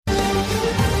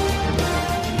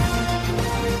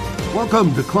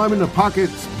Welcome to Climbing the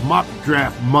Pocket's Mock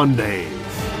Draft Mondays.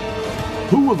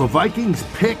 Who will the Vikings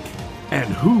pick,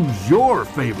 and who's your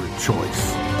favorite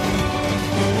choice?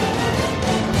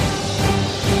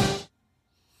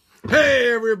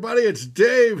 Hey everybody, it's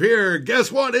Dave here. Guess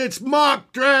what? It's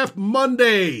Mock Draft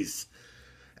Mondays.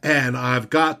 And I've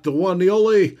got the one, the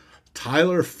only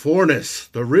Tyler Forness,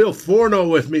 the real Forno,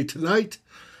 with me tonight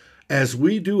as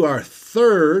we do our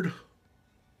third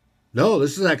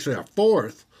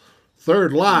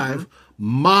live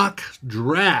mock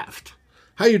draft.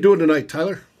 How you doing tonight,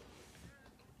 Tyler?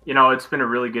 You know, it's been a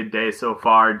really good day so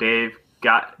far. Dave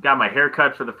got my hair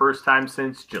cut for the first time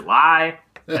since July.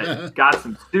 Got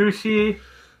some sushi,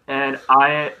 and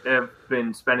I have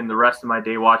been spending the rest of my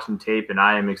day watching tape, and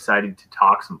I am excited to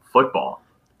talk some football.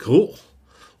 Cool.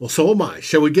 Well, so am I.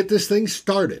 Shall we get this thing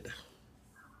started?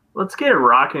 Let's get it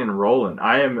rocking and rolling.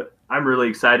 I'm really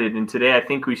excited, and today I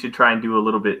think we should try and do a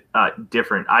little bit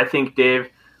different. I think, Dave,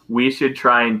 we should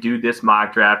try and do this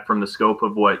mock draft from the scope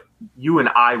of what you and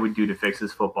I would do to fix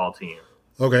this football team.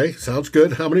 Okay, sounds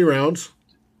good. How many rounds?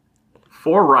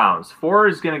 4 rounds. 4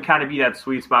 is going to kind of be that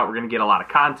sweet spot. We're going to get a lot of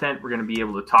content. We're going to be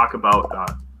able to talk about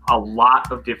a lot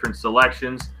of different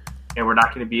selections, and we're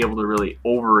not going to be able to really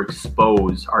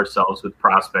overexpose ourselves with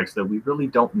prospects that we really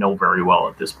don't know very well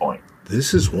at this point.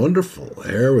 This is wonderful.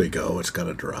 There we go. It's going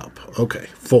to drop. Okay,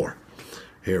 4.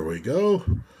 Here we go.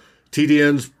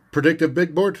 TDN's predictive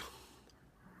big board.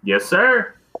 Yes,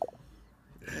 sir.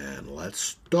 And let's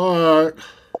start.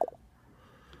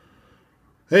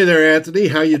 Hey there, Anthony.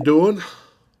 How you doing?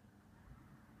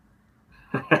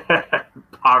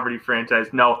 Poverty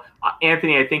franchise. No,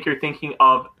 Anthony, I think you're thinking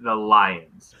of the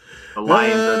Lions. The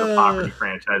Lions are the poverty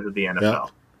franchise of the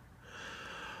NFL.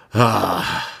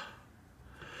 Yeah.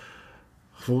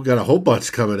 We got a whole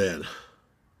bunch coming in.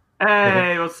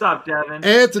 Hey, what's up, Devin?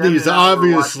 Anthony's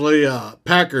obviously a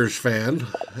Packers fan,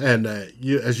 and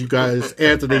as you guys,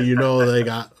 Anthony, you know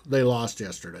they lost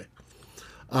yesterday.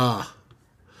 And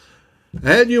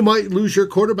you might lose your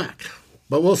quarterback,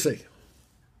 but we'll see.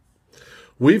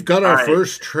 We've got our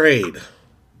first trade.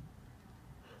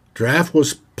 Draft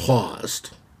was paused.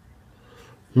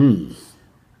 So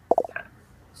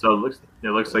it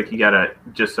looks like you gotta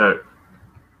just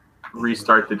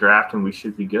restart the draft, and we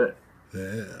should be good.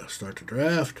 Yeah, start the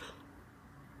draft.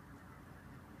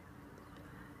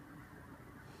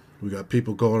 We got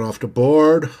people going off the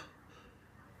board.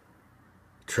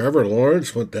 Trevor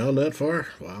Lawrence went down that far?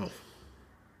 Wow.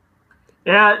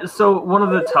 Yeah, so one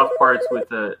of the tough parts with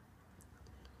the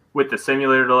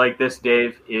simulator like this,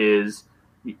 Dave, is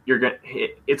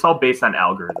it's all based on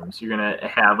algorithms. You're gonna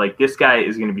have like this guy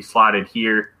is gonna be slotted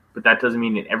here, but that doesn't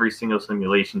mean in every single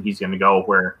simulation he's gonna go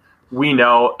where we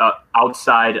know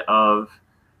outside of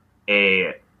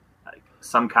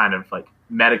some kind of like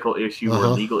medical issue or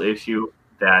legal issue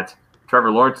that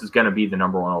Trevor Lawrence is gonna be the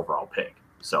number 1 overall pick.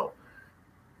 So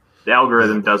the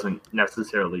algorithm doesn't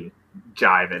necessarily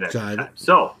jive at every time.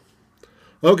 So,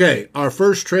 okay, our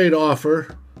first trade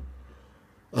offer,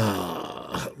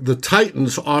 the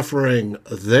Titans offering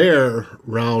their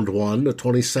round 1, the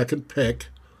 22nd pick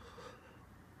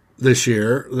this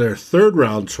year, their 3rd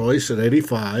round choice at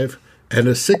 85, and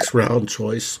a 6th round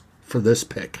choice for this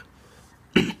pick.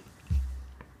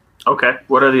 Okay,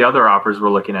 what are the other offers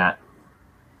we're looking at?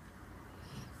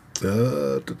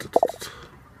 We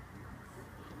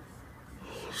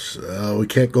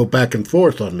can't go back and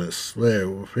forth on this.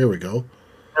 Here we go.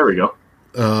 There we go.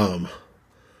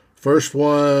 First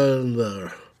one,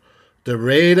 the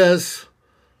Raiders,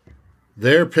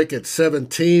 their pick at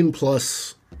 17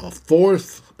 plus a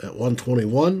 4th at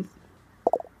 121.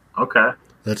 Okay.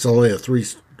 That's only a 3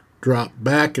 drop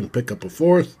back and pick up a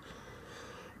 4th.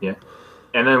 Yeah.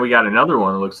 And then we got another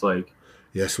one, it looks like.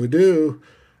 Yes, we do.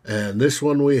 And this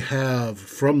one we have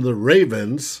from the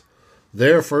Ravens.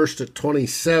 Their first at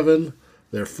 27,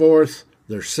 their 4th,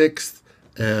 their 6th,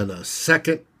 and a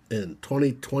 2nd in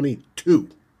 2022.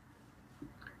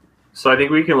 So I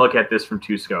think we can look at this from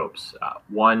 2 scopes.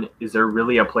 One, is there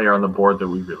really a player on the board that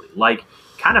we really like?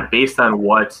 Kind of based on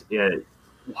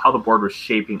how the board was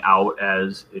shaping out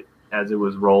as it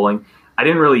was rolling. I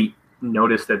didn't really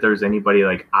notice that there's anybody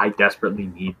like, I desperately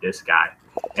need this guy.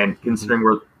 And considering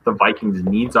where the Vikings'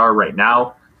 needs are right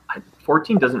now,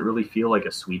 14 doesn't really feel like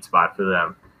a sweet spot for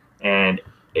them. And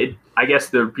I guess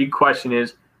the big question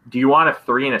is, do you want a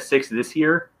 3 and a 6 this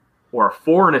year, or a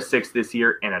 4 and a 6 this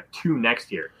year and a 2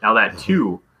 next year? Now that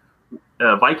 2,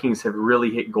 Vikings have really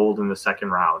hit gold in the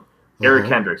 2nd round. Eric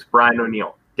Hendricks, Brian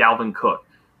O'Neill, Dalvin Cook,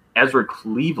 Ezra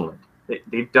Cleveland.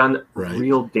 They've done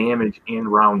real damage in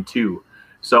round 2.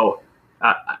 So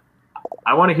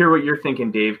I want to hear what you're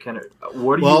thinking, Dave.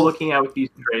 What are you looking at with these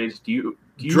trades? Do you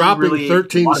dropping really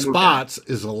 13 spots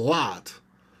is a lot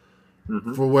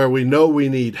for where we know we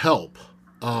need help.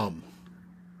 None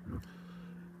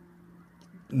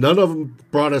of them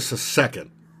brought us a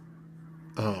second.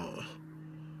 The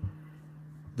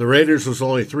Raiders was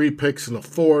only 3 picks in the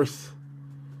 4th.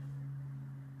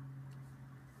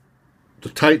 The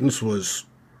Titans was,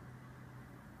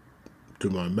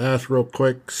 do my math real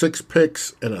quick, 6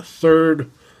 picks and a 3rd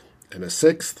and a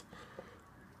 6th.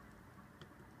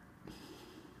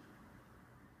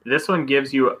 This one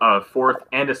gives you a 4th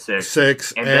and a 6th.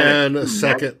 6 and a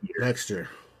 2nd next year.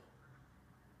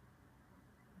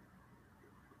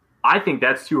 I think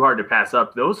that's too hard to pass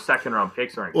up. Those second-round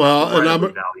picks are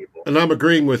incredibly valuable. And I'm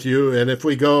agreeing with you. And if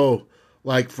we go,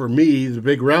 like for me, the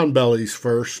big round bellies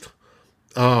first,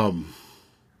 both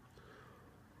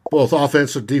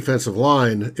offensive, defensive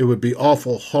line, it would be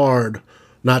awful hard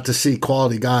not to see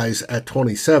quality guys at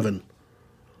 27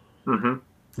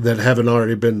 that haven't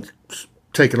already been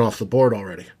taken off the board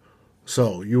already.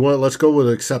 So let's go with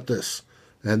accept this.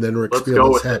 And then Rick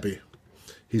Spiel is happy.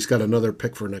 He's got another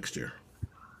pick for next year.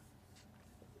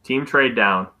 Team trade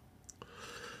down.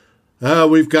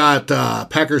 We've got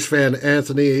Packers fan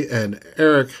Anthony and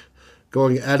Eric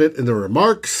going at it in the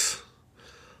remarks.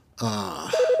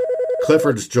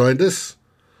 Clifford's joined us.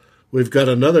 We've got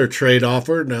another trade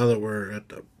offer now that we're at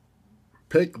the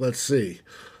pick. Let's see.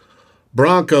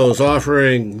 Broncos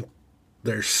offering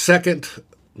their 2nd,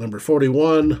 number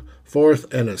 41,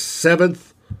 4th, and a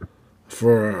 7th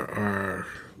for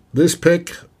this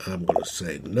pick. I'm going to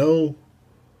say no.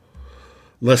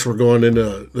 Unless we're going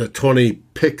into the 20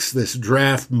 picks this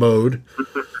draft mode.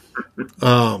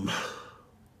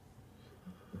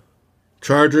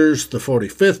 Chargers, the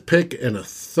 45th pick and a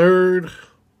 3rd.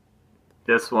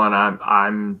 This one,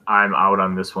 I'm out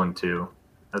on this one too.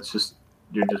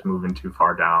 You're just moving too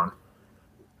far down.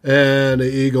 And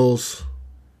the Eagles,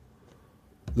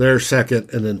 their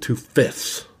 2nd and then 2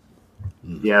 5ths.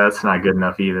 Yeah, that's not good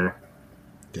enough either.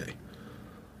 Okay.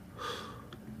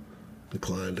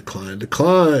 Decline.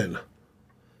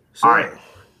 So, all right.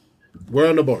 We're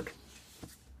on the board.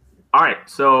 All right,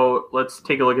 so let's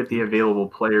take a look at the available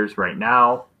players right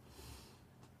now.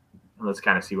 And let's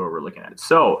kind of see what we're looking at.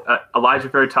 So Elijah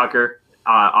Vera-Tucker,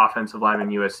 offensive lineman,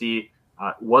 USC,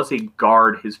 was a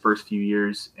guard his first few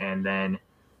years. And then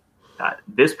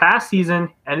this past season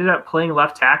ended up playing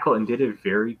left tackle and did a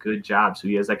very good job. So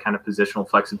he has that kind of positional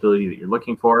flexibility that you're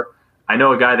looking for. I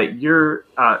know a guy that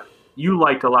you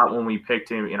liked a lot when we picked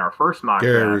him in our first mock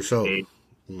draft.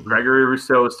 Gregory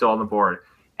Rousseau is still on the board.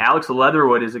 Alex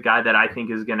Leatherwood is a guy that I think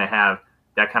is going to have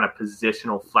that kind of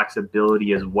positional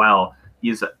flexibility as well.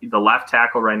 He's the left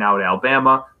tackle right now at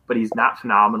Alabama, but he's not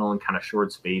phenomenal in kind of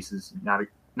short spaces. Not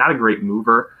a great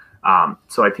mover.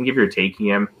 So I think if you're taking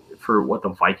him for what the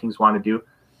Vikings want to do,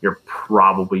 you're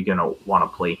probably going to want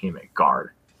to play him at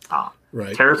guard.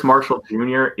 Right. Terrace Marshall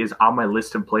Jr. is on my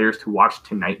list of players to watch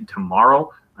tonight and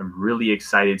tomorrow. I'm really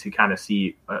excited to kind of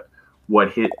see a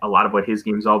lot of what his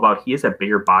game is all about. He is a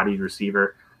bigger bodied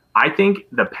receiver. I think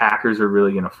the Packers are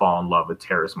really going to fall in love with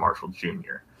Terrace Marshall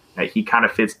Jr. He kind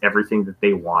of fits everything that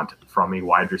they want from a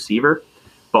wide receiver.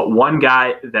 But one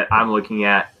guy that I'm looking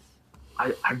at,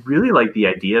 I really like the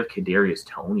idea of Kadarius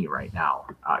Toney right now.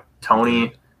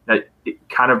 Toney,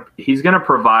 he's going to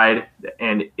provide,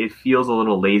 and it feels a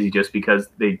little lazy just because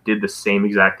they did the same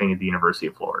exact thing at the University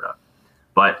of Florida.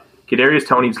 But Kadarius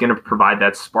Toney is going to provide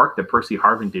that spark that Percy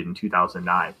Harvin did in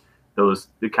 2009. The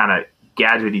kind of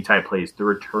gadgety type plays, the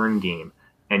return game,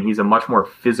 and he's a much more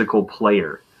physical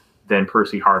player than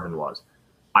Percy Harvin was.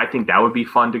 I think that would be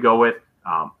fun to go with.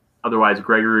 Otherwise,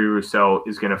 Gregory Rousseau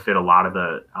is going to fit a lot of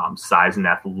the size and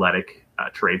athletic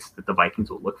traits that the Vikings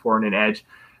will look for in an edge.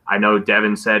 I know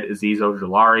Devin said Azeez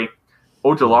Ojulari.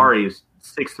 Ojulari is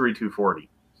 6'3", 240.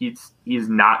 He's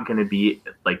not going to be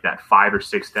like that 5 or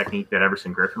 6 technique that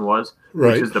Everson Griffin was,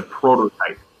 right, which is the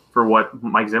prototype for what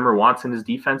Mike Zimmer wants in his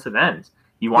defensive ends.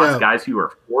 He wants guys who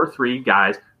are 4-3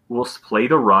 guys who will play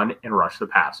the run and rush the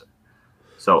passer.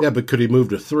 So but could he move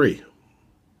to 3?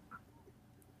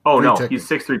 Oh, no, he's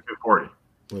 6'3", 240.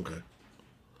 Okay.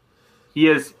 He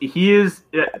is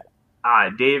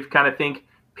Dave, kind of think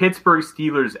Pittsburgh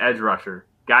Steelers edge rusher,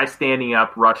 guy standing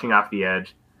up, rushing off the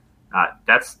edge.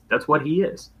 That's what he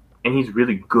is, and he's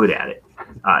really good at it.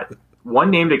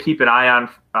 One name to keep an eye on,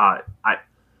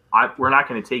 we're not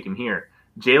going to take him here,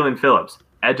 Jalen Phillips,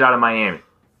 edge out of Miami.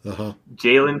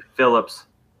 Jalen Phillips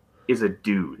is a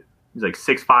dude. He's like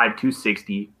 6'5",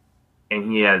 260,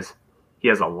 and he has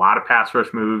a lot of pass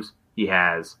rush moves. He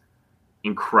has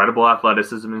incredible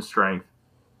athleticism and strength.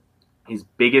 His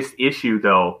biggest issue,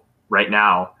 though, right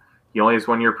now, he only has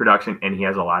 1 year production, and he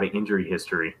has a lot of injury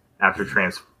history after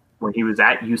when he was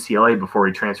at UCLA before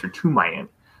he transferred to Miami.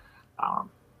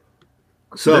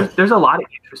 So there's a lot of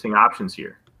interesting options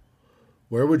here.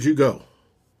 Where would you go?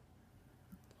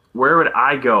 Where would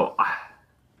I go?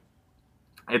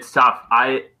 It's tough.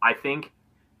 I think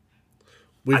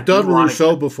we've done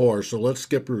Rousseau before, so let's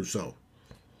skip Rousseau.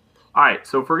 All right,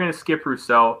 so if we're going to skip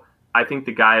Rousseau, I think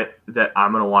the guy that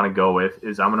I'm going to want to go with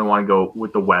is I'm going to want to go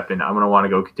with the weapon. I'm going to want to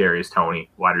go Kadarius Toney,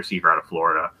 wide receiver out of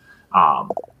Florida.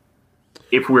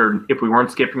 If we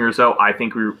weren't skipping Rousseau, I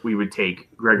think we would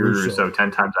take Gregory Rousseau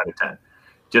 10 times out of 10,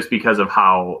 just because of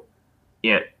how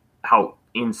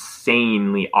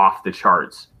insanely off the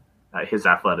charts his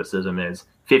athleticism is.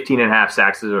 15.5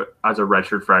 sacks as a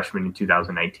redshirt freshman in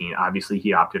 2019. Obviously,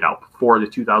 he opted out before the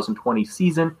 2020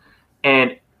 season,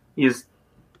 and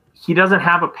he doesn't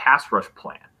have a pass rush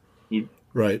plan. He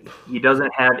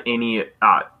doesn't have any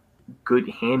good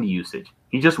hand usage.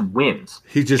 He just wins.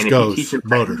 He just goes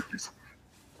motor.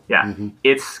 Yeah,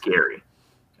 It's scary.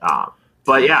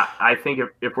 But yeah, I think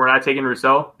if we're not taking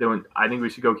Rousseau, then I think we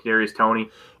should go Kadarius Toney.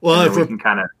 Well,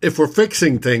 if we're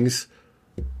fixing things,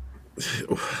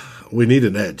 we need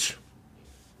an edge.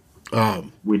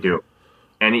 We do,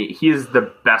 and he is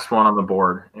the best one on the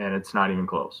board, and it's not even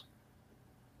close.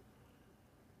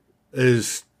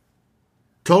 Is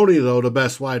Toney, though, the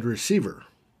best wide receiver?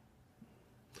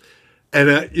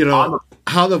 And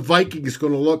how the Vikings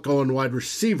going to look going wide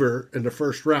receiver in the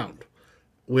first round?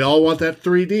 We all want that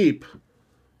 3 deep.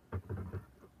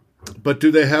 But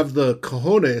do they have the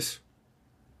cojones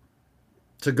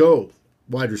to go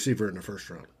wide receiver in the first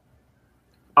round?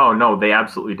 Oh, no, they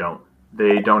absolutely don't.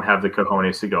 They don't have the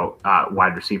cojones to go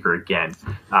wide receiver again.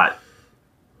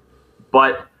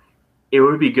 But it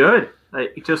would be good.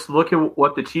 Just look at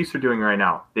what the Chiefs are doing right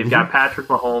now. They've got Patrick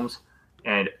Mahomes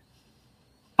and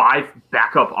 5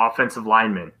 backup offensive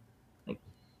linemen.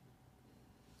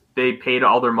 They paid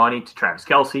all their money to Travis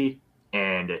Kelce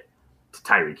and to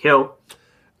Tyreek Hill.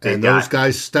 And those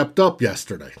guys stepped up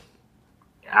yesterday.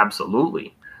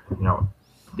 Absolutely.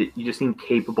 You just need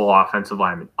capable offensive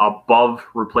linemen above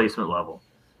replacement level.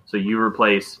 So you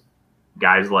replace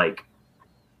guys like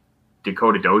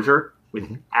Dakota Dozier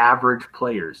with average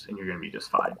players, and you're going to be just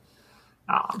fine.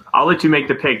 I'll let you make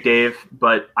the pick, Dave,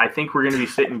 but I think we're going to be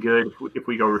sitting good if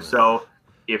we go Rousseau,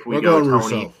 if we go Toney.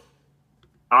 Rousseau.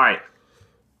 All right.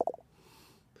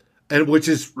 And which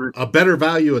is a better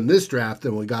value in this draft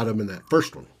than we got him in that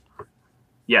first one.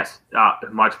 Yes,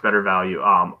 much better value.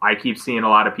 I keep seeing a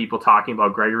lot of people talking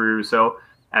about Gregory Rousseau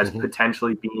as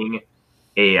potentially being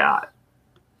a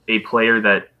player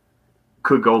that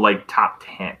could go like top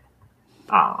 10.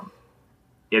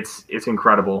 It's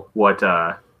incredible what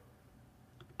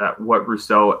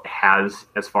Rousseau has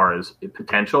as far as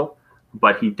potential,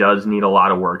 but he does need a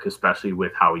lot of work, especially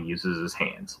with how he uses his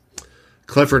hands.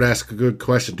 Clifford asked a good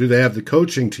question. Do they have the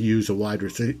coaching to use a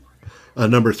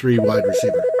number 3 wide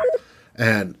receiver?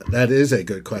 And that is a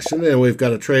good question. And we've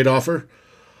got a trade offer.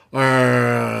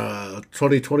 Our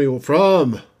 2020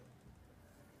 from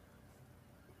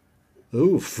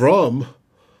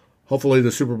hopefully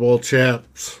the Super Bowl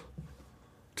champs,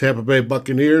 Tampa Bay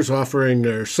Buccaneers, offering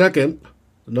their second,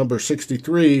 number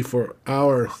 63, for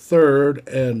our 3rd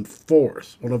and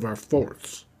 4th, one of our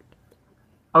 4ths.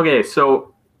 Okay,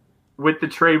 so with the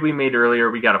trade we made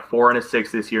earlier, we got a 4 and a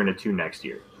 6 this year and a 2 next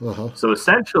year. So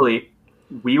essentially,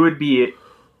 we would be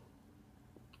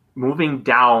moving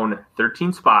down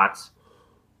 13 spots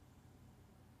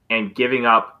and giving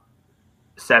up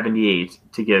 78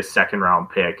 to get a second-round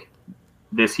pick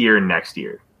this year and next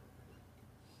year.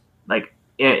 Like,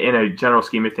 in a general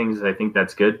scheme of things, I think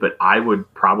that's good, but I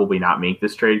would probably not make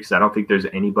this trade because I don't think there's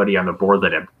anybody on the board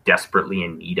that I'm desperately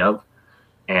in need of.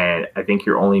 And I think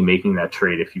you're only making that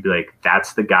trade if you be like,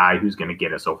 that's the guy who's going to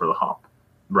get us over the hump.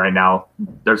 Right now,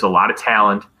 there's a lot of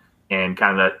talent, and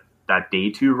kind of that day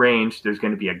 2 range, there's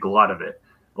going to be a glut of it.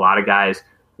 A lot of guys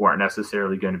who aren't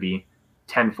necessarily going to be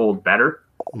tenfold better.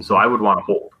 So I would want to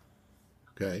hold.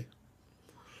 Okay.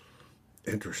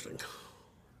 Interesting.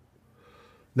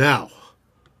 Now,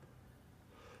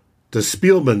 does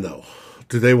Spielman, though,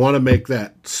 do they want to make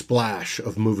that splash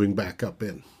of moving back up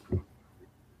in?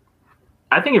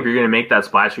 I think if you're going to make that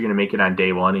splash, you're going to make it on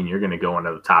day 1, and you're going to go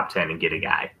into the top 10 and get a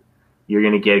guy. You're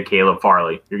going to get Caleb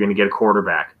Farley. You're going to get a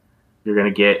quarterback. You're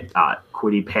going to get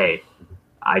Kwity Paye.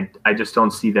 I just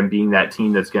don't see them being that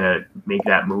team that's going to make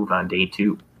that move on day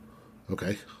 2.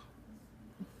 Okay.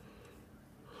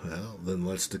 Well, then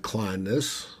let's decline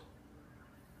this.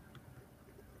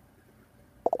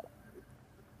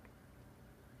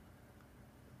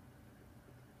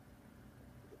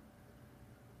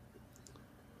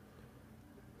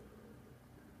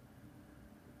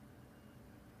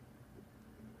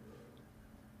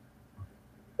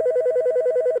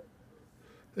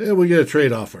 And we get a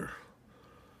trade offer.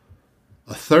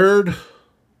 A third,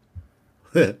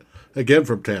 again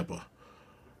from Tampa.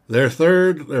 Their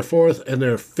third, their fourth, and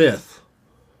their fifth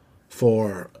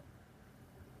for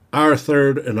our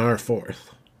third and our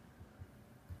fourth.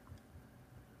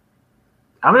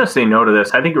 I'm going to say no to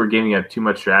this. I think we're giving up too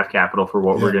much draft capital for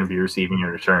what we're going to be receiving in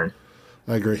return.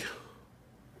 I agree.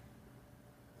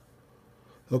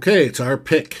 Okay, it's our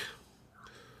pick.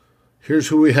 Here's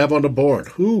who we have on the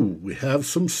board. We have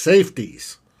some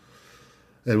safeties.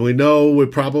 And we know we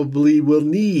probably will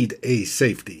need a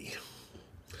safety,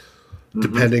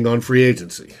 depending on free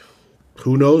agency.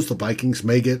 Who knows? The Vikings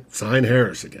may sign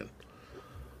Harris again.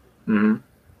 Mm-hmm.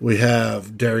 We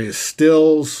have Darius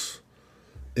Stills,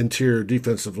 interior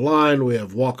defensive line. We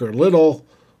have Walker Little,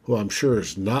 who I'm sure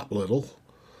is not little.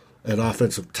 An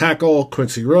offensive tackle,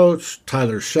 Quincy Roach,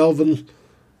 Tyler Shelvin,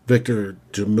 Victor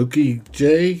Jamuki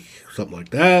J, something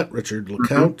like that, Richard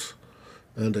LeCount,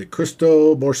 and a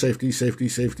Christo, more safeties.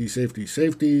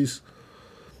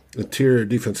 Interior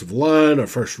defensive line, our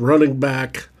first running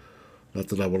back. Not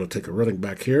that I want to take a running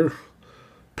back here.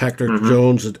 Patrick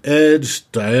Jones at edge,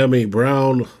 Diami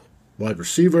Brown, wide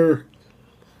receiver.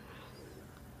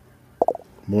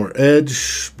 More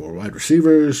edge, more wide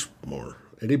receivers, more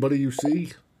anybody you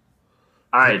see.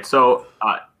 All right, so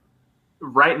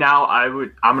right now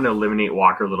I'm going to eliminate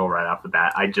Walker Little right off the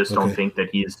bat. I just don't think that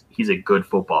he's a good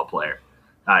football player.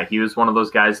 He was one of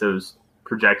those guys that was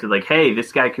projected like, hey,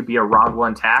 this guy could be a round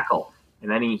one tackle,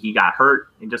 and then he got hurt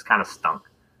and just kind of stunk.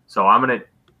 So I'm going to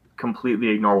completely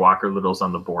ignore Walker Little's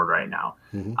on the board right now.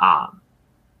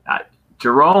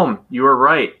 Jerome, you were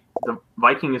right. The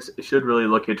Vikings should really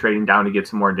look at trading down to get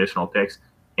some more additional picks,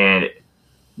 and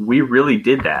we really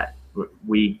did that.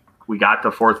 We got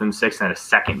the 4th and 6th and a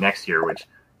second next year, which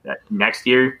next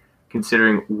year,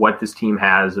 considering what this team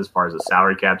has as far as a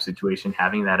salary cap situation,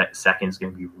 having that at second is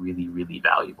going to be really, really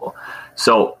valuable.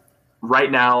 So right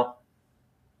now,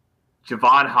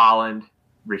 Javon Holland,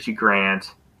 Richie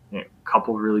Grant, a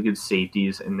couple of really good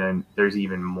safeties, and then there's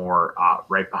even more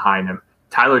right behind him.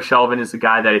 Tyler Shelvin is the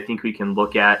guy that I think we can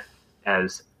look at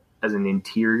as an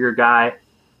interior guy.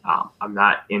 I'm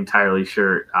not entirely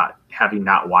sure, having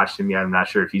not watched him yet, I'm not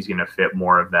sure if he's going to fit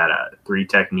more of that 3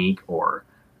 technique or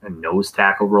a nose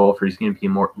tackle role, if he's going to be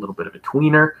a little bit of a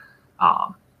tweener.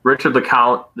 Richard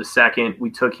LeCount, the second, we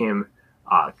took him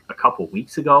a couple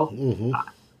weeks ago.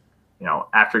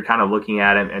 After kind of looking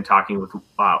at him and talking with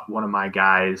one of my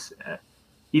guys,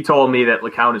 he told me that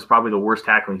LeCount is probably the worst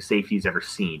tackling safety he's ever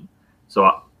seen.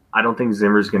 So I don't think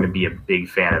Zimmer's going to be a big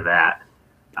fan of that.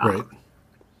 Right.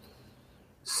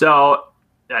 So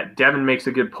Devin makes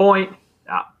a good point.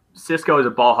 Cisco is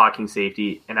a ball hawking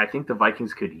safety, and I think the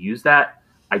Vikings could use that.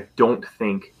 I don't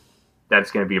think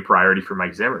that's going to be a priority for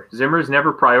Mike Zimmer. Zimmer's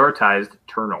never prioritized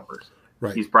turnovers.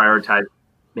 Right. He's prioritized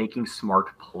making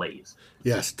smart plays.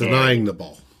 Yes, denying the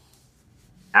ball.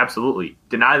 Absolutely.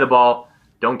 Deny the ball,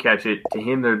 don't catch it. To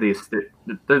him, they're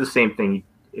the same thing.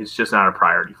 It's just not a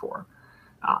priority for him.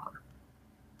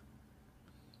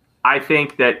 I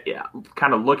think that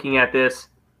kind of looking at this,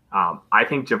 I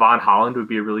think Javon Holland would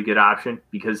be a really good option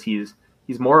because he's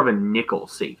more of a nickel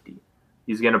safety.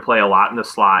 He's going to play a lot in the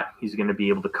slot. He's going to be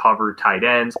able to cover tight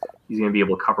ends. He's going to be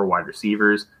able to cover wide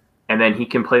receivers. And then he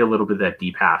can play a little bit of that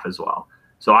deep half as well.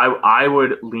 So I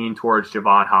would lean towards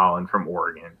Javon Holland from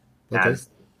Oregon as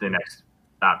the next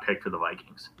pick for the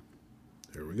Vikings.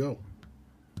 There we go.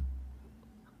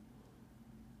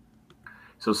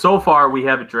 So far we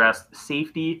have addressed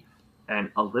safety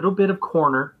and a little bit of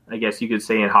corner, I guess you could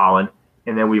say, in Holland.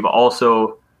 And then we've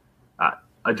also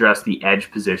addressed the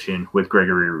edge position with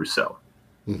Gregory Rousseau.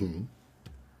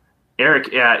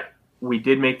 Eric, we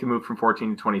did make the move from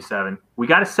 14 to 27. We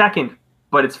got a second,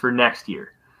 but it's for next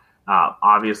year.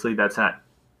 Obviously, that's not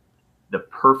the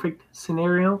perfect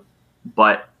scenario,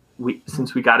 but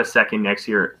since we got a second next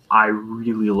year, I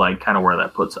really like kind of where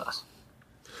that puts us.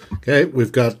 Okay,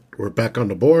 we're back on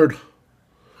the board.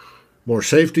 More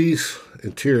safeties,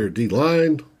 interior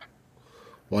D-line,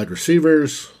 wide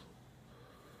receivers,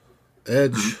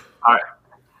 edge.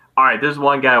 All right, there's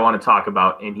one guy I want to talk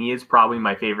about, and he is probably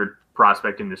my favorite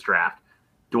prospect in this draft.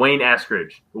 Dwayne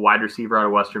Eskridge, the wide receiver out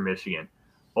of Western Michigan.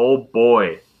 Oh,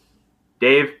 boy.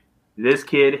 Dave, this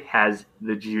kid has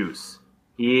the juice.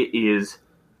 He is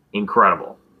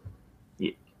incredible.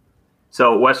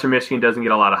 So Western Michigan doesn't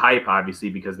get a lot of hype, obviously,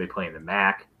 because they play in the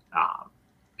MAC.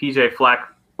 PJ Fleck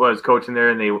was coaching there,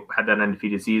 and they had that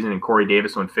undefeated season, and Corey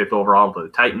Davis went 5th overall to the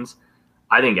Titans.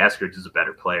 I think Eskridge is a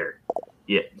better player.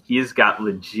 He's got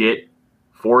legit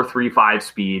 4.35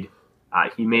 speed.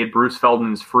 He made Bruce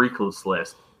Feldman's freakless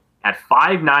list. At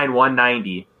 5'9",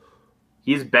 190,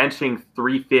 He's benching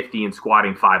 350 and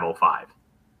squatting 505.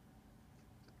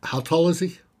 How tall is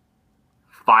he?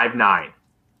 5'9".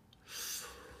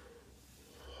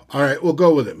 All right, we'll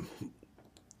go with him.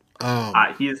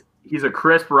 He's a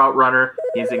crisp route runner.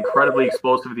 He's incredibly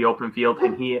explosive in the open field,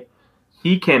 and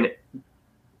he can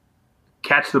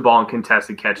catch the ball in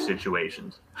contested catch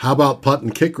situations. How about punt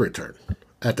and kick return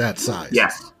at that size?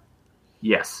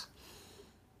 Yes.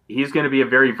 He's going to be a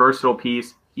very versatile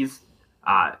piece. He's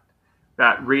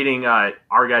reading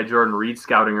our guy Jordan Reed's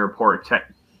scouting report,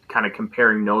 kind of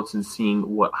comparing notes and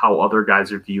seeing how other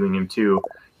guys are viewing him too.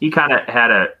 He kind of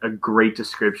had a great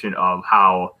description of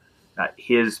how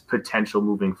his potential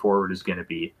moving forward is going to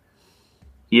be.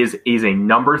 He's a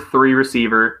number 3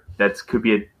 receiver that could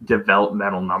be a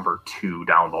developmental number 2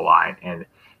 down the line. And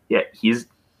yeah, he's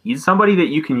somebody that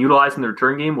you can utilize in the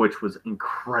return game, which was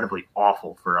incredibly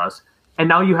awful for us. And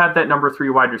now you have that number 3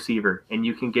 wide receiver, and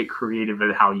you can get creative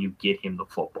at how you get him the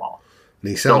football. And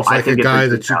he sounds like a guy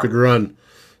that you could run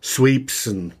sweeps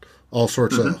and all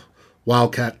sorts of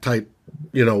wildcat type,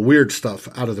 weird stuff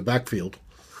out of the backfield.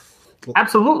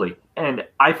 Absolutely. And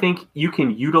I think you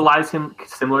can utilize him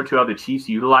similar to how the Chiefs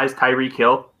utilize Tyreek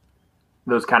Hill,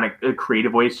 those kind of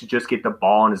creative ways to just get the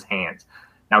ball in his hands.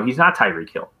 Now, he's not Tyreek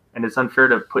Hill, and it's unfair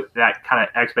to put that kind of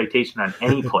expectation on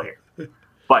any player.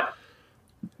 But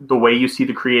the way you see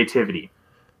the creativity,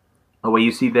 the way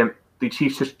you see the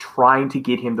Chiefs just trying to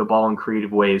get him the ball in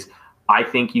creative ways, I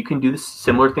think you can do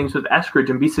similar things with Eskridge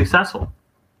and be successful.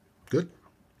 Good.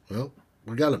 Well,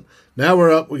 we got him. Now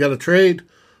we're up. We got a trade.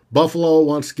 Buffalo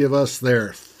wants to give us their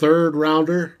 3rd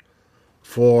rounder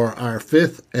for our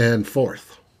 5th and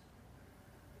 4th.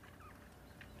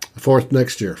 4th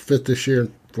next year. 5th this year,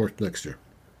 4th next year.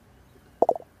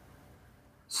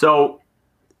 So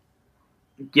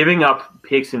giving up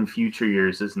picks in future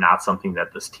years is not something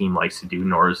that this team likes to do,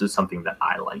 nor is it something that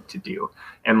I like to do,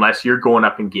 unless you're going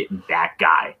up and getting that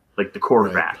guy, like the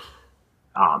quarterback.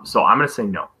 Right. So I'm going to say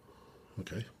no.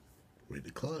 Okay. We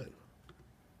decline.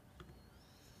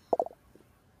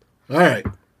 All right.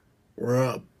 We're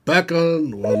not back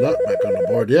on the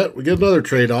board yet. We get another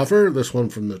trade offer. This one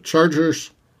from the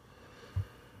Chargers.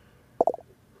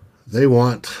 They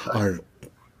want to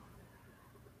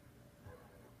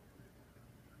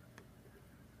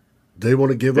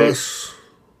give us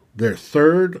their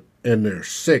 3rd and their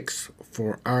 6th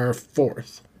for our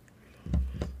 4th.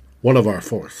 One of our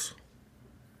 4ths.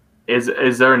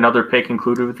 Is there another pick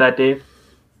included with that, Dave?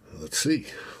 Let's see.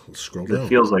 Let's scroll down. It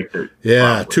feels like they're...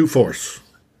 Yeah, 2 4ths.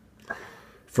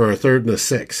 For a 3rd and a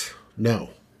 6th. No.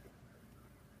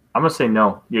 I'm going to say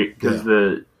no. Because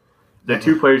the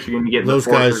 2 players you're going to get in those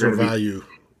the 4th guys are value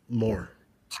more.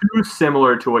 Too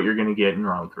similar to what you're going to get in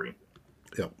round 3.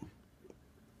 Yep.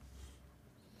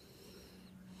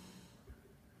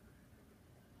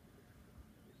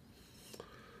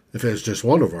 If it was just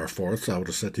one of our 4ths, I would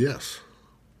have said yes.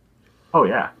 Oh,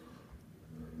 yeah.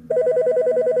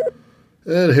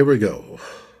 And here we go.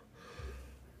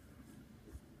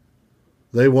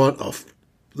 They want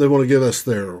to give us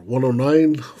their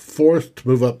 109 4th to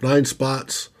move up 9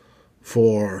 spots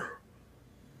for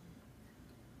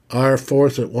our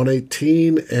 4th at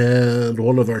 118 and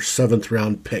one of our 7th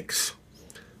round picks.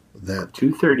 That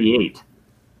 238.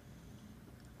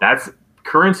 That's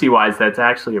currency wise. That's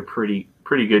actually a pretty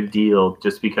good deal,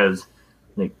 just because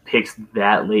picks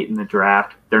that late in the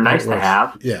draft, they're nice to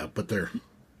have. Yeah, but they're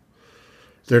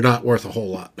not worth a whole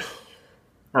lot.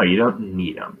 No, you don't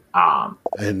need them.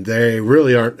 And they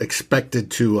really aren't expected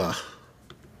to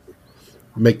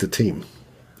make the team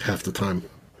half the time.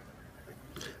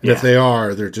 And if they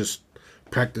are, they're just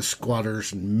practice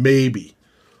squatters and maybe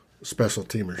special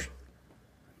teamers.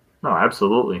 No,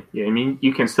 absolutely. Yeah, I mean,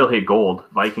 you can still hit gold.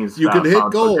 Vikings. You can hit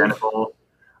gold.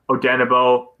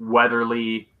 Odenigbo,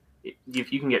 Weatherly.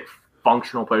 If you can get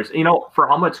functional players, for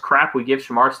how much crap we give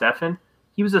Shamar Stephen,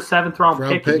 he was a 7th round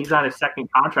pick, and he's on his 2nd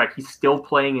contract. He's still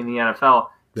playing in the NFL.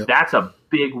 Yep. That's a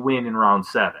big win in round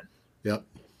 7. Yep.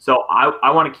 So I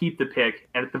want to keep the pick,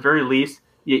 and at the very least,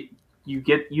 you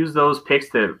use those picks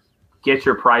to get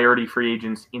your priority free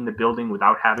agents in the building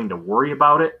without having to worry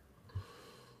about it.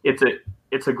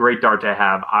 It's a great dart to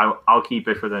have. I'll keep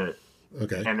it for the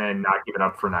and then not give it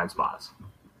up for 9 spots.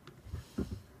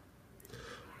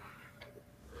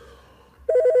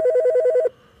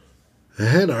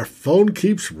 And our phone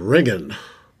keeps ringing.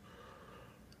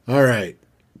 All right.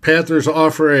 Panthers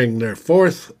offering their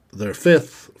 4th, their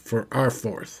 5th for our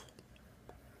 4th.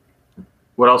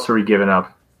 What else are we giving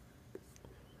up?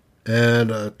 And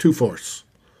 2 4ths.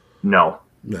 No.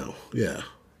 Yeah.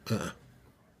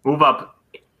 Move up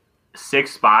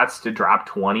 6 spots to drop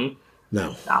 20.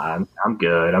 No. I'm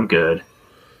good.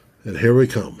 And here we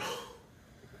come.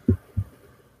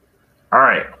 All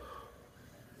right.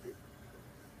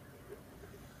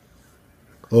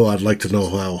 Oh, I'd like to know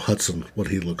how Hudson, what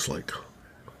he looks like.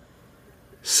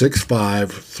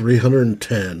 6'5",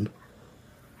 310,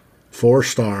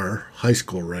 4-star high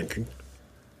school ranking.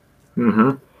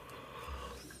 Mm-hmm.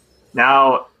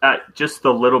 Now, just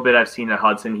the little bit I've seen of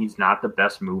Hudson, he's not the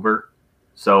best mover.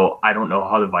 So I don't know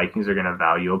how the Vikings are going to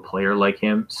value a player like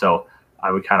him. So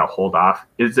I would kind of hold off.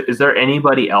 Is there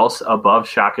anybody else above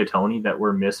Shaka Toney that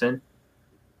we're missing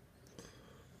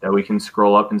that we can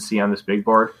scroll up and see on this big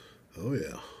board? Oh,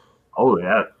 yeah. Oh,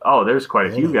 yeah. Oh, there's quite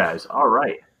a few guys. All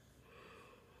right.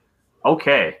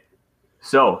 Okay.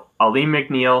 So Aleem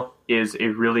McNeil is a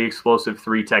really explosive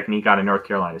 3 technique out of North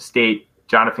Carolina State.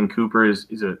 Jonathan Cooper is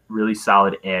a really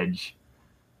solid edge.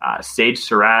 Sage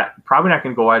Surratt, probably not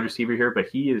going to go wide receiver here, but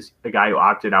he is a guy who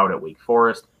opted out at Wake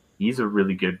Forest. He's a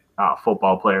really good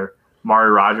football player.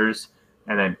 Mari Rogers.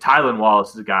 And then Tylan Wallace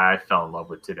is a guy I fell in love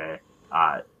with today.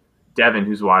 Devin,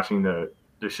 who's watching the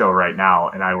show right now,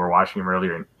 and I were watching him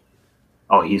earlier,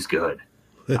 and he's good.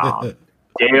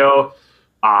 Deo,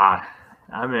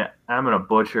 I'm gonna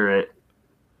butcher it.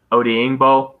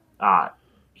 Odiengbo,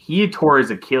 he tore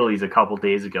his Achilles a couple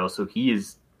days ago, so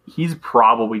he's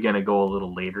probably gonna go a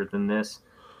little later than this.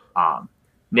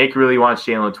 Nick really wants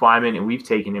Jalen Twyman, and we've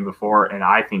taken him before, and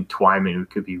I think Twyman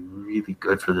could be really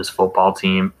good for this football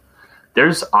team.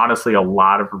 There's honestly a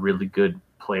lot of really good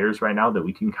players right now that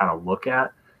we can kind of look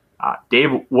at. Dave,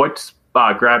 what's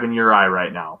grabbing your eye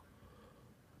right now?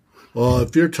 Well,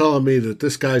 if you're telling me that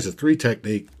this guy's a 3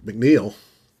 technique, McNeil,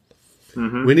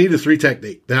 we need a 3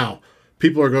 technique. Now,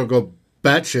 people are going to go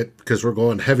batshit because we're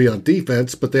going heavy on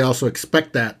defense, but they also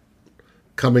expect that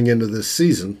coming into this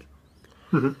season.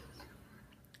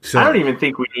 So, I don't even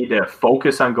think we need to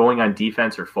focus on going on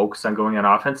defense or focus on going on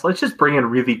offense. Let's just bring in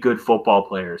really good football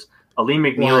players. Aleem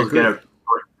McNeil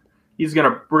we're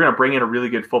gonna bring in a really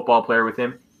good football player with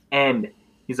him, and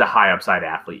he's a high upside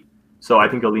athlete. So I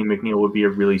think Aleem McNeil would be a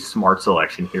really smart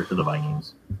selection here for the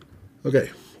Vikings. Okay,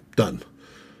 done.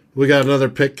 We got another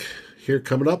pick here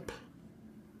coming up.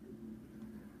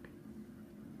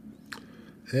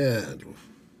 And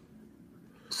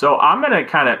so I'm going to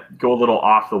kind of go a little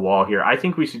off the wall here. I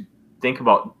think we should think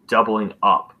about doubling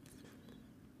up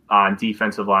on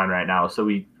defensive line right now. So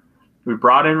we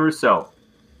brought in Rousseau.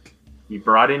 We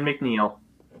brought in McNeil.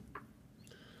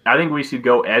 I think we should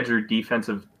go edge or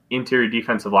interior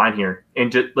defensive line here,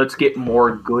 and just let's get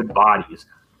more good bodies.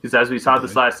 Because as we saw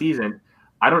this last season,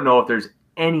 I don't know if there's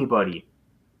anybody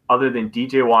other than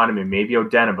DJ Wonnum and maybe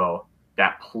Odenigbo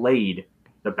that played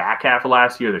the back half of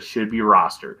last year that should be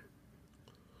rostered.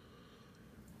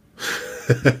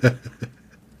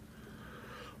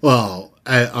 Well,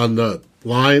 on the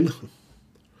line.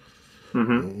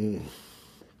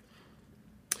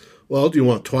 Well, do you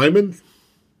want Twyman?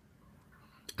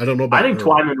 I don't know about. I think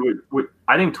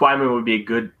Twyman would be a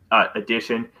good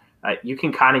addition. You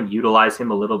can kind of utilize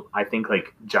him a little. I think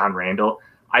like John Randall.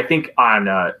 I think on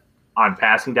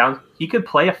passing downs, he could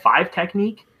play a 5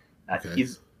 technique. Okay.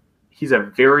 He's a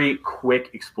very quick,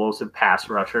 explosive pass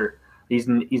rusher. He's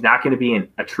not going to be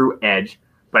a true edge,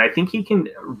 but I think he can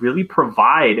really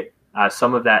provide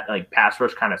some of that like pass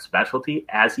rush kind of specialty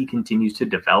as he continues to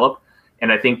develop.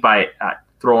 And I think by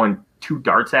throwing 2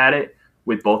 darts at it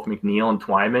with both McNeil and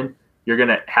Twyman, you're going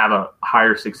to have a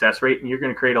higher success rate, and you're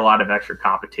going to create a lot of extra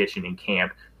competition in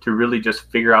camp to really just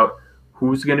figure out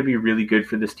who's going to be really good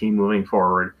for this team moving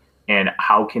forward and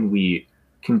how can we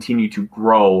continue to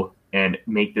grow and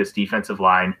make this defensive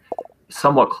line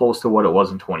somewhat close to what it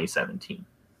was in 2017.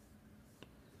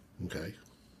 Okay.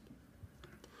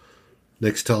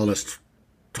 Nick's telling us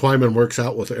Twyman works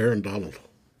out with Aaron Donald.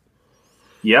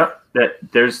 Yep.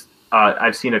 There's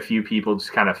I've seen a few people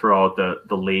just kind of throw out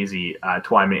the lazy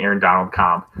Twyman Aaron Donald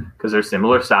comp because they're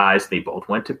similar size. They both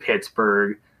went to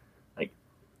Pittsburgh. Like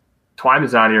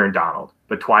Twyman's not Aaron Donald,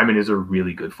 but Twyman is a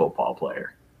really good football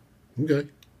player. Okay.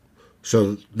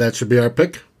 So that should be our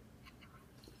pick.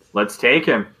 Let's take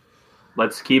him.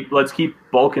 Let's keep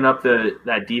bulking up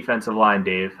that defensive line,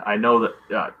 Dave. I know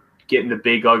that getting the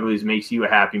big uglies makes you a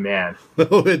happy man.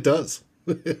 Oh, it does.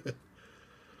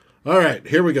 All right,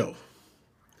 here we go.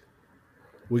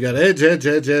 We got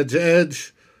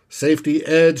edge, safety,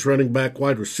 edge, running back,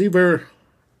 wide receiver.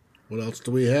 What else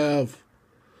do we have?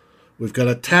 We've got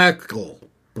a tackle,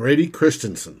 Brady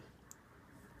Christensen.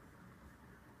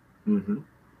 Mm-hmm.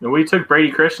 And we took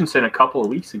Brady Christensen a couple of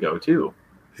weeks ago, too.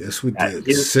 Yes, we did.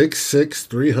 6'6",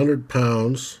 300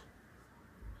 pounds.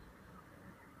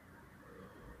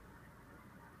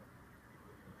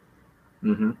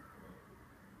 Mm-hmm.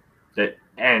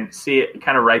 And see it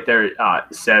kind of right there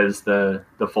says the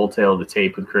full tale of the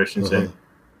tape with Christensen.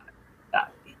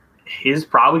 He's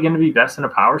probably going to be best in a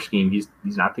power scheme. He's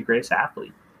not the greatest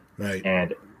athlete. Right.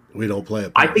 And we don't play a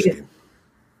power scheme.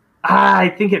 I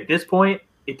think at this point,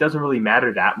 it doesn't really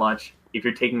matter that much if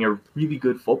you're taking a really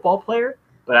good football player.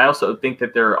 But I also think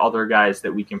that there are other guys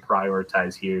that we can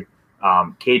prioritize here.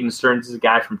 Caden Stearns is a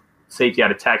guy from safety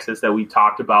out of Texas that we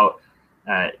talked about.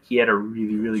 He had a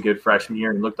really, really good freshman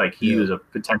year and looked like he was a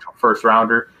potential first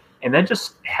rounder, and then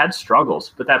just had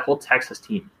struggles. But that whole Texas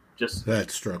team just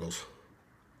had struggles.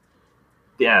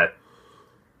 Yeah.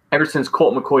 Ever since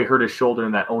Colt McCoy hurt his shoulder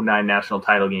in that 2009 national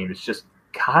title game, it's just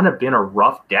kind of been a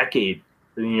rough decade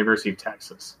for the University of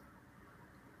Texas.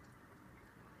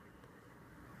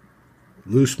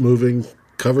 Loose moving,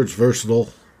 coverage versatile.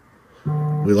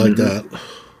 We like that.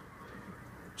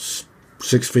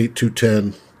 6 feet,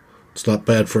 210. It's not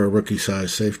bad for a rookie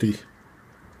size safety.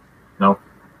 No.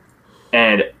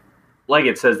 And like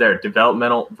it says there,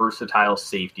 developmental, versatile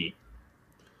safety.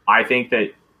 I think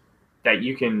that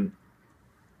you can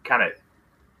kind of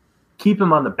keep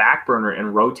him on the back burner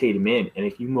and rotate him in. And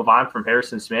if you move on from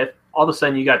Harrison Smith, all of a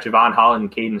sudden you got Javon Holland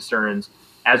and Caden Stearns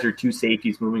as your two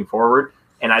safeties moving forward.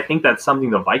 And I think that's something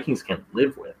the Vikings can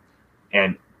live with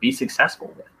and be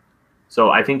successful with. So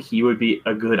I think he would be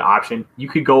a good option. You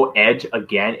could go edge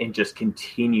again and just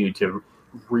continue to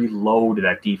reload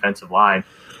that defensive line.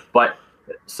 But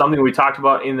something we talked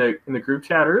about in the group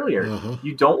chat earlier,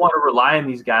 you don't want to rely on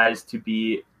these guys to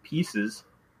be pieces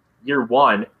year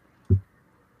one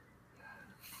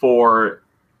for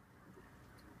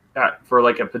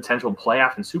like a potential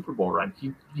playoff and Super Bowl run.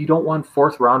 You don't want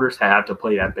fourth rounders to have to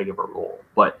play that big of a role.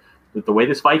 But with the way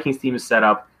this Vikings team is set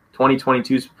up,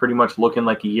 2022 is pretty much looking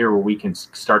like a year where we can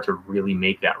start to really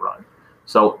make that run.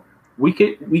 So we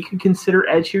could consider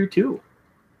edge here too.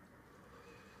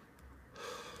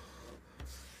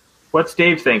 What's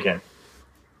Dave thinking?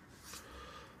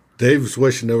 Dave's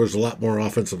wishing there was a lot more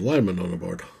offensive linemen on the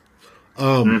board.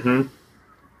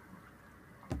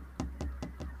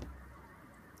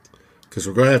 Because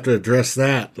we're going to have to address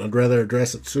that. I'd rather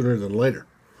address it sooner than later.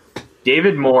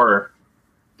 David Moore,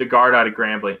 the guard out of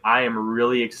Grambling, I am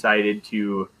really excited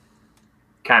to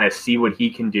kind of see what he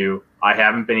can do. I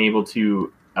haven't been able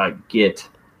to get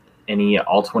any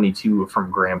All-22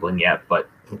 from Grambling yet, but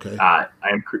okay. I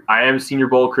am Senior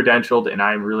Bowl credentialed, and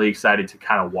I'm really excited to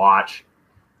kind of watch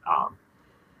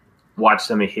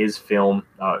some of his film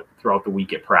throughout the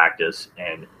week at practice.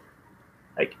 And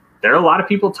like, there are a lot of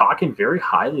people talking very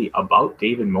highly about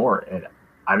David Moore, and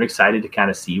I'm excited to kind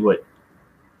of see what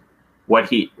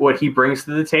he brings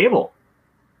to the table.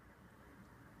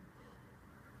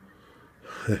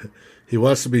 He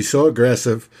wants to be so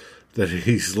aggressive that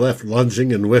he's left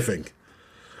lunging and whiffing.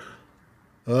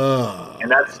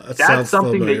 And that's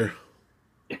something familiar.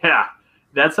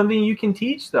 That's something you can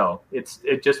teach, though. It's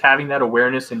just having that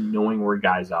awareness and knowing where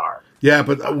guys are. Yeah,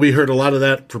 but we heard a lot of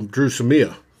that from Drew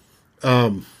Samia.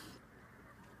 Drew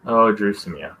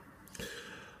Samia.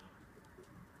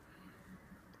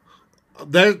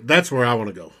 That's where I want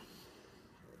to go.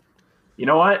 You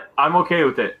know what? I'm okay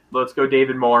with it. Let's go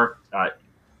David Moore.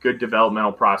 Good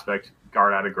developmental prospect,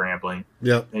 guard out of Grambling.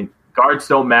 Yep. And guards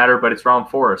don't matter, but it's round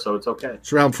 4, so it's okay.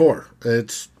 It's round 4.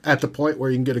 It's at the point where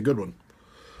you can get a good one.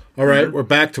 All right, We're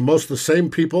back to most of the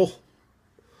same people.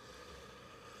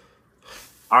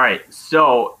 All right,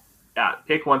 so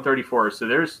pick 134. So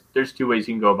there's two ways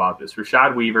you can go about this.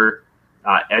 Rashad Weaver,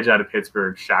 edge out of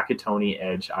Pittsburgh. Shaka Toney,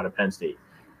 edge out of Penn State.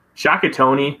 Shaka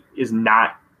Toney is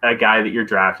not a guy that you're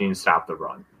drafting to stop the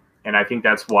run. And I think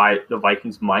that's why the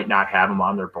Vikings might not have him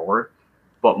on their board.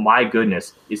 But my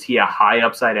goodness, is he a high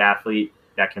upside athlete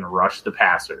that can rush the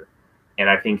passer? And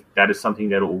I think that is something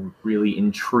that will really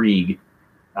intrigue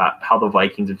how the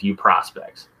Vikings view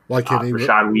prospects. Why can't he?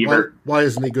 Rashad Weaver. Why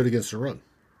isn't he good against the run?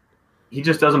 He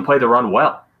just doesn't play the run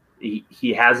well.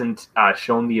 He hasn't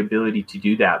shown the ability to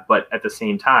do that. But at the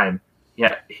same time,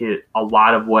 a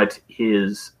lot of what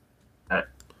his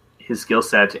skill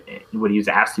set, what he was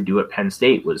asked to do at Penn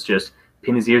State, was just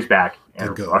pin his ears back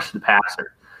and rush the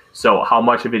passer. So how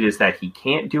much of it is that he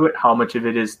can't do it? How much of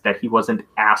it is that he wasn't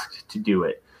asked to do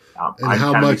it? And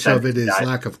how much of it is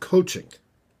lack of coaching?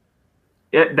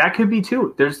 That could be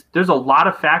too. There's a lot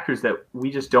of factors that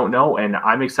we just don't know, and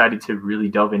I'm excited to really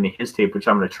delve into his tape, which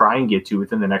I'm going to try and get to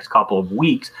within the next couple of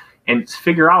weeks, and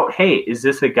figure out, hey, is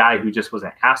this a guy who just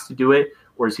wasn't asked to do it,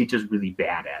 or is he just really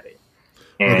bad at it?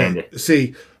 And okay.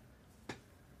 See,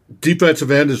 defensive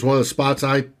end is one of the spots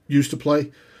I used to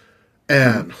play,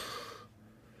 and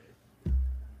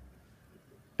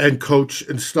coach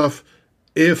and stuff.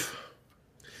 If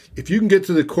you can get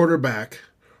to the quarterback,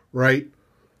 right,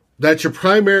 That's your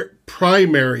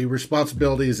primary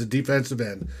responsibility as a defensive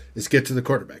end is get to the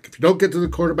quarterback. If you don't get to the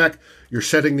quarterback, you're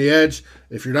setting the edge.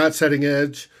 If you're not setting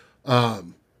edge,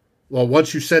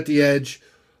 once you set the edge,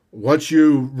 once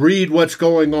you read what's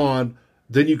going on,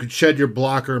 then you can shed your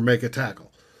blocker and make a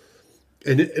tackle.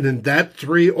 And in that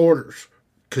 3 orders,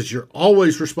 because you're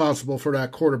always responsible for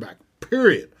that quarterback,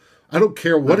 period. I don't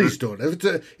care what he's doing.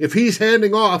 If he's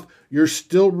handing off, you're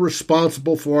still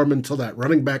responsible for him until that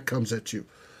running back comes at you.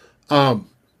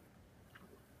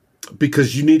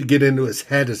 Because you need to get into his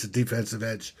head as a defensive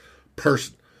edge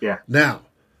person. Yeah. Now,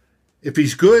 if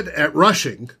he's good at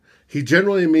rushing, he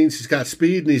generally means he's got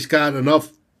speed and he's got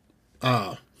enough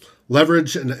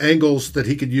leverage and angles that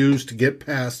he could use to get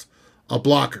past a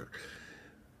blocker.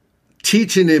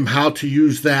 Teaching him how to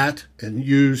use that and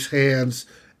use hands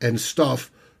and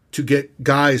stuff to get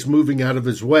guys moving out of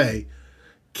his way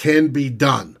can be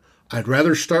done. I'd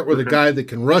rather start with a guy that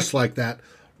can rush like that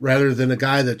rather than a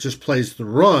guy that just plays the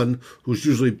run, who's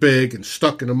usually big and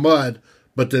stuck in the mud,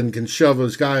 but then can shove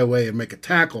his guy away and make a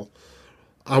tackle.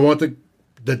 I want the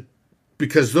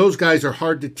because those guys are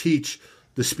hard to teach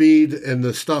the speed and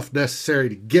the stuff necessary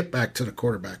to get back to the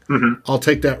quarterback. I'll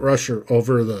take that rusher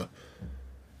over the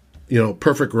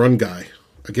perfect run guy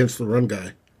against the run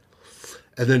guy,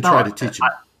 and then try to teach him.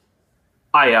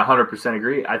 I 100%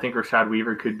 agree. I think Rashad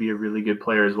Weaver could be a really good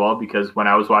player as well, because when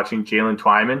I was watching Jalen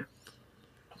Twyman,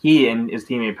 he and his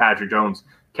teammate Patrick Jones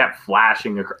kept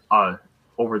flashing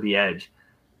over the edge.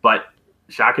 But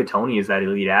Shaka Toney is that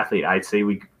elite athlete. I'd say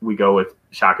we go with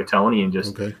Shaka Toney and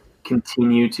just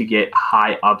continue to get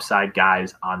high upside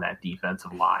guys on that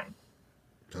defensive line.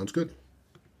 Sounds good.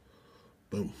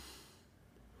 Boom.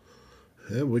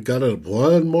 Yeah, we got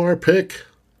one more pick.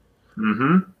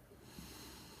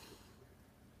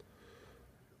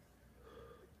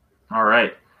 All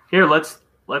right. Here, let's.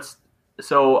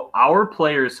 So our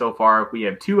players so far, we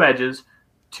have 2 edges,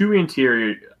 2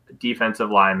 interior defensive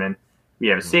linemen. We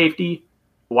have a safety,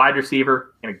 a wide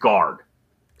receiver, and a guard.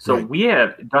 So we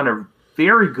have done a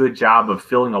very good job of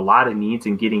filling a lot of needs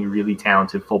and getting really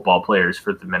talented football players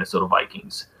for the Minnesota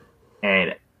Vikings.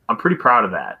 And I'm pretty proud of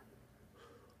that.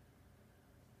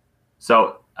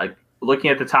 So looking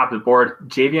at the top of the board,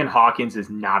 Javian Hawkins is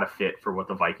not a fit for what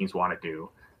the Vikings want to do.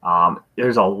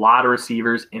 There's a lot of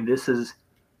receivers, and this is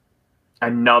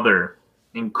another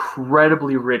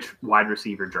incredibly rich wide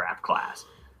receiver draft class.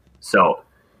 So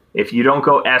if you don't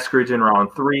go Eskridge in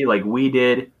round 3 like we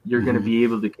did, you're going to be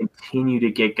able to continue to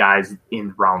get guys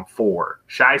in round 4.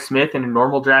 Shi Smith in a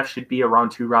normal draft should be a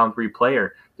round 2, round 3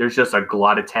 player. There's just a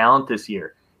glut of talent this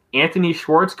year. Anthony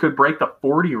Schwartz could break the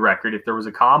 40 record if there was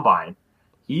a combine.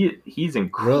 He's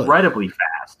incredibly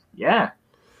fast. Yeah.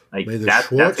 May the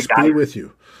Schwartz be with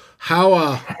you.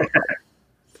 How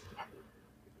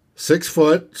 6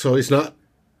 foot, so he's not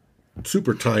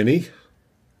super tiny.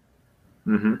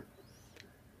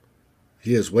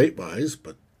 He is weight-wise,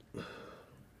 but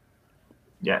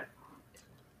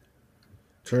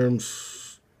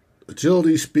terms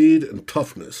agility, speed, and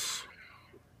toughness.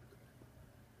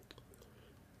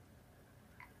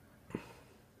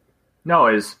 No,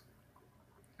 he's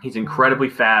incredibly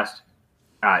fast,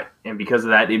 and because of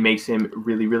that, it makes him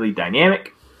really, really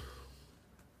dynamic.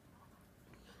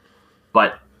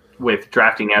 But with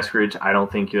drafting Eskridge, I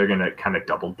don't think they're going to kind of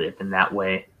double dip in that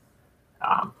way.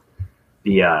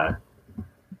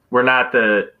 We're not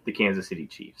the Kansas City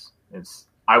Chiefs.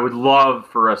 I would love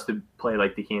for us to play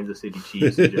like the Kansas City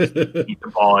Chiefs and just eat the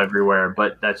ball everywhere,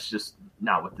 but that's just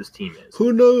not what this team is.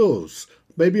 Who knows?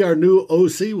 Maybe our new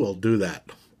OC will do that.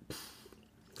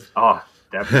 Oh,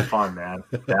 that'd be fun, man.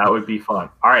 That would be fun.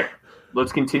 All right,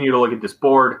 let's continue to look at this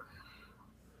board.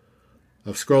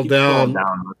 I've scrolled down.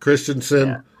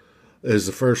 Christensen is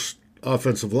the first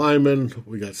offensive lineman.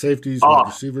 We got safeties, wide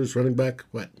receivers, running back.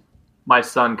 What? My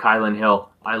son, Kylan Hill.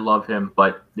 I love him,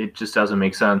 but it just doesn't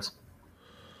make sense.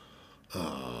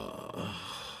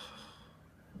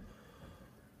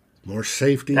 More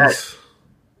safeties. There's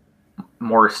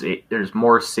more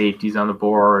safeties on the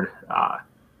board.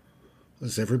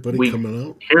 Is everybody coming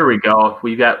out? Here we go.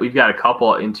 We've got a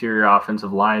couple interior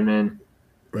offensive linemen.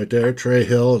 Right there, Trey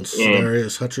Hill and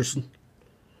Darius Hutcherson.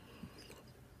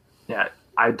 Yeah,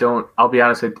 I'll be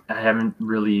honest, I haven't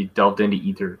really delved into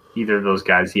either of those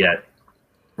guys yet.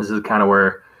 This is kind of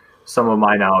where some of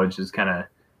my knowledge is kind of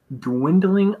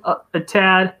dwindling a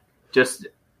tad,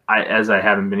 as I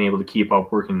haven't been able to keep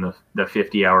up working the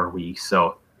 50-hour week.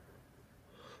 So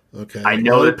okay, I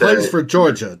know that he plays for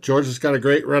Georgia. Georgia's got a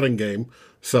great running game.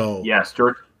 So yes,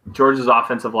 Georgia's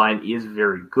offensive line is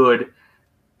very good.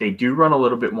 They do run a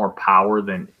little bit more power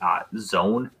than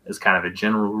zone, as kind of a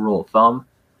general rule of thumb.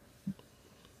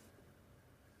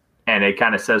 And it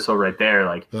kind of says so right there,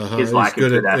 like his lack of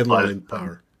good athleticism.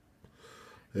 Power.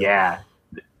 Yeah.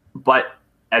 But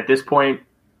at this point,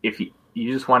 if you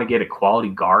just want to get a quality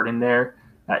guard in there,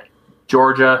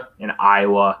 Georgia and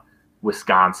Iowa,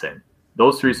 Wisconsin,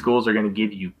 those three schools are going to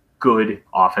give you good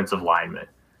offensive linemen.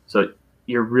 So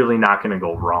you're really not going to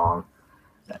go wrong.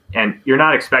 And you're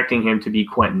not expecting him to be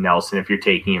Quentin Nelson if you're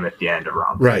taking him at the end of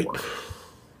round 4. Right.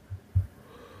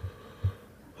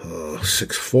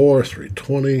 6'4",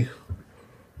 320.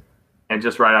 And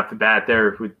just right off the bat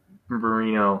there with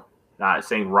Marino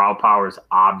saying raw power is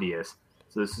obvious.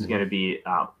 So this is going to be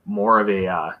more of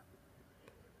a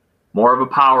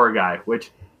power guy,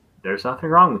 which there's nothing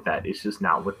wrong with that. It's just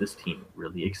not what this team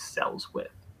really excels with.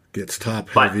 Gets top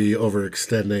heavy,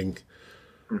 overextending,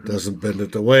 doesn't bend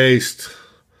at the waist.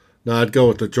 No, I'd go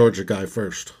with the Georgia guy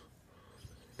first.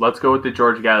 Let's go with the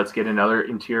Georgia guy. Let's get another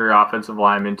interior offensive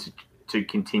lineman to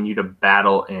continue to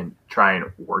battle and try and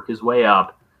work his way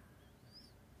up.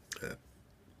 Yeah,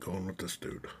 going with this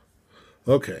dude.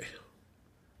 Okay.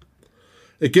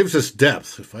 It gives us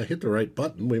depth. If I hit the right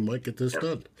button, we might get this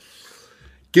done.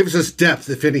 Gives us depth,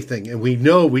 if anything, and we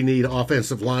know we need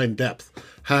offensive line depth.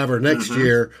 However, next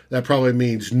year, that probably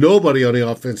means nobody on the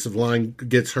offensive line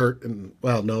gets hurt. And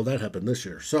well, no, that happened this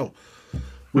year. So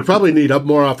we probably need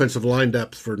more offensive line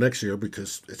depth for next year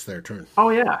because it's their turn. Oh,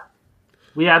 yeah.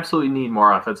 We absolutely need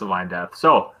more offensive line depth.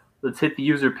 So let's hit the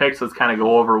user picks. Let's kind of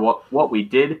go over what we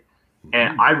did.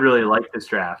 And I really like this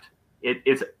draft.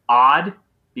 It's odd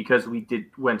because we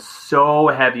went so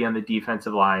heavy on the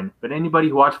defensive line. But anybody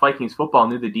who watched Vikings football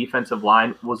knew the defensive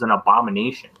line was an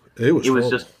abomination. It was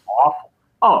just awful.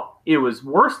 Oh, it was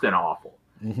worse than awful.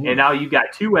 And now you've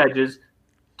got 2 edges,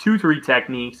 2-3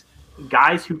 techniques,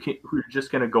 guys who are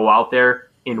just going to go out there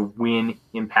and win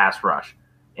in pass rush.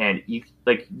 And you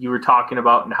were talking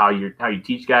about and how you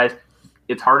teach guys,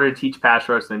 it's harder to teach pass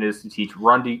rush than it is to teach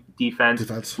run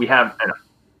defense. We have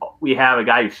a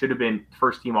guy who should have been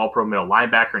first-team All-Pro middle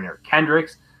linebacker in Eric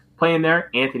Kendricks playing there.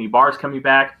 Anthony Barr's coming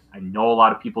back. I know a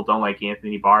lot of people don't like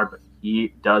Anthony Barr, but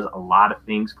he does a lot of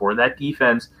things for that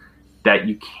defense that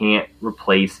you can't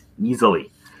replace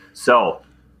easily. So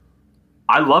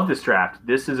I love this draft.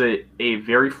 This is a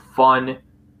very fun,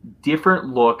 different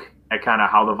look at kind of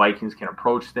how the Vikings can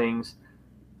approach things.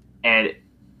 And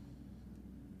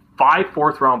 5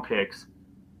 fourth-round picks,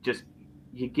 just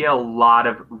you get a lot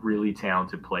of really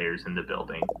talented players in the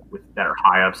building that are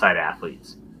high upside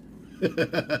athletes.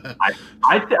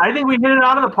 I think we hit it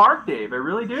out of the park, Dave. I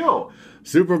really do.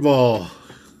 Super Bowl.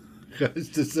 Guys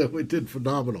just said we did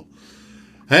phenomenal.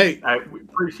 Hey, we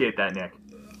appreciate that, Nick.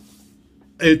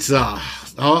 It's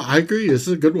I agree. This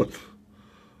is a good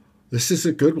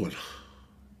one.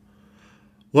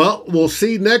 Well, we'll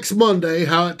see next Monday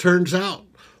how it turns out.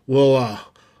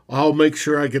 I'll make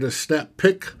sure I get a snap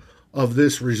pick of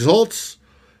this results,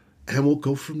 and we'll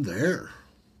go from there.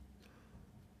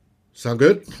 Sound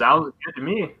good? Sounds good to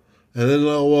me. And then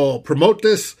we'll promote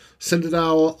this, send it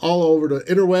all over the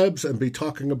interwebs, and be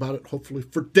talking about it hopefully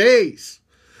for days.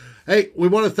 Hey, we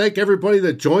want to thank everybody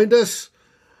that joined us.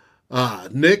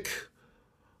 Nick,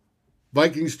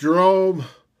 Vikings Jerome,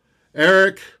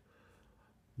 Eric,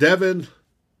 Devin,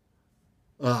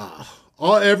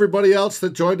 everybody else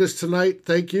that joined us tonight.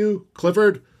 Thank you,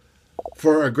 Clifford,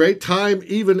 for a great time.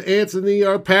 Even Anthony,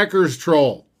 our Packers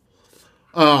troll.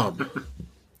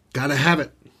 Gotta have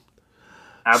it.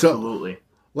 Absolutely. So,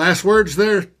 last words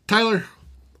there, Tyler?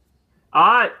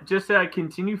 Just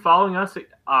continue following us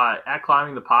at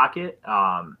Climbing the Pocket,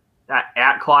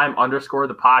 at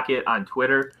Climb_the_Pocket on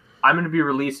Twitter. I'm going to be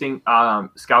releasing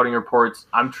scouting reports.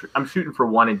 I'm shooting for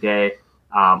 1 a day.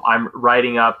 I'm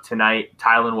writing up tonight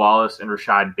Tylan Wallace and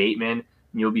Rashad Bateman, and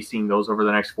you'll be seeing those over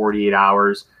the next 48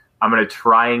 hours. I'm going to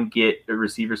try and get the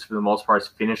receivers for the most part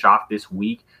finish off this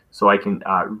week so I can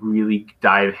really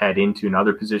dive head into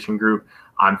another position group.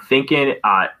 I'm thinking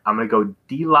I'm going to go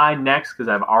D-line next because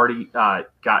I've already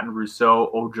gotten Rousseau,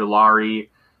 Ojulari,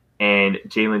 and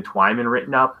Jalen Twyman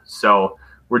written up. So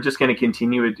we're just going to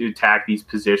continue to attack these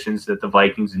positions that the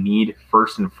Vikings need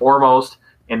first and foremost,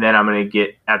 and then I'm going to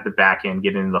get at the back end,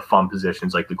 get into the fun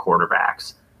positions like the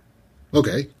quarterbacks.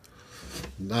 Okay.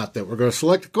 Not that we're going to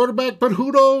select a quarterback, but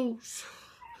who knows?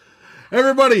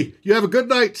 Everybody, you have a good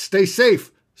night. Stay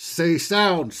safe, stay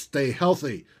sound, stay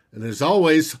healthy. And as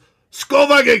always, Skol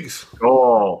Vikings!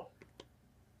 Skol!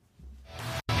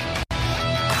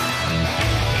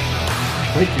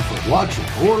 Thank you for watching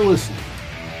or listening.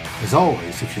 As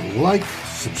always, if you like,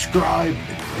 subscribe,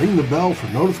 and ring the bell for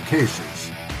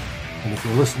notifications. And if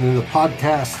you're listening to the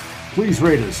podcast, please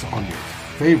rate us on your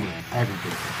favorite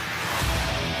aggregator.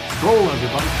 Skol,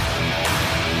 everybody.